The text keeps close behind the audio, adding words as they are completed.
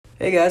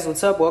Hey guys,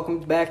 what's up? Welcome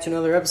back to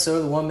another episode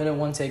of the 1 Minute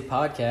 1 Take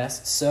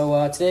podcast.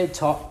 So today we're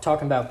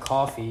talking about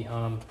coffee.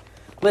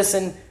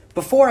 Listen,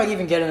 before I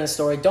even get into the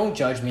story, don't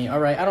judge me,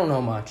 alright? I don't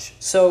know much.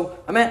 So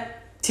I'm at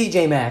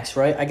TJ Maxx,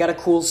 right? I got a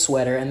cool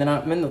sweater, and then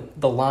I'm in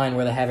the line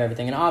where they have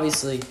everything, and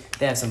obviously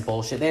they have some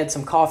bullshit. They had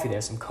some coffee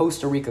there, some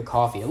Costa Rica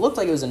coffee. It looked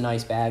like it was a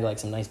nice bag, like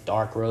some nice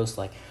dark roast,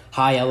 like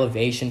high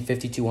elevation,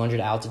 5,200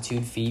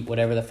 altitude feet,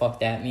 whatever the fuck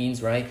that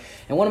means, right?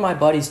 And one of my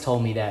buddies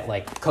told me that,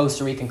 like,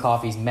 Costa Rican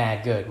coffee's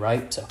mad good,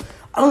 right? So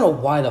I don't know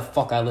why the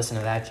fuck I listen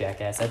to that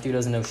jackass. That dude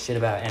doesn't know shit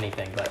about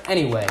anything. But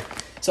anyway,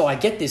 so I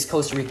get this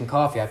Costa Rican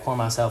coffee. I pour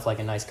myself like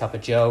a nice cup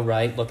of joe,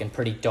 right? Looking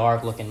pretty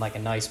dark, looking like a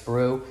nice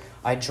brew.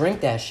 I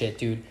drink that shit,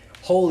 dude.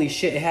 Holy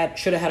shit,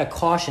 should have had a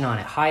caution on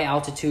it. High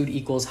altitude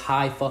equals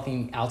high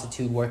fucking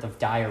altitude worth of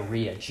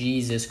diarrhea.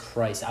 Jesus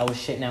Christ. I was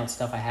shitting out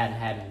stuff I hadn't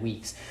had in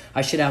weeks.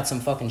 I shit out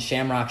some fucking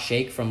Shamrock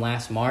Shake from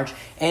last March,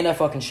 and I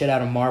fucking shit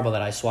out a Marble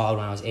that I swallowed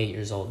when I was 8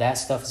 years old. That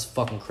stuff is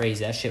fucking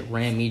crazy. That shit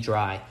ran me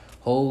dry.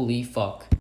 Holy fuck.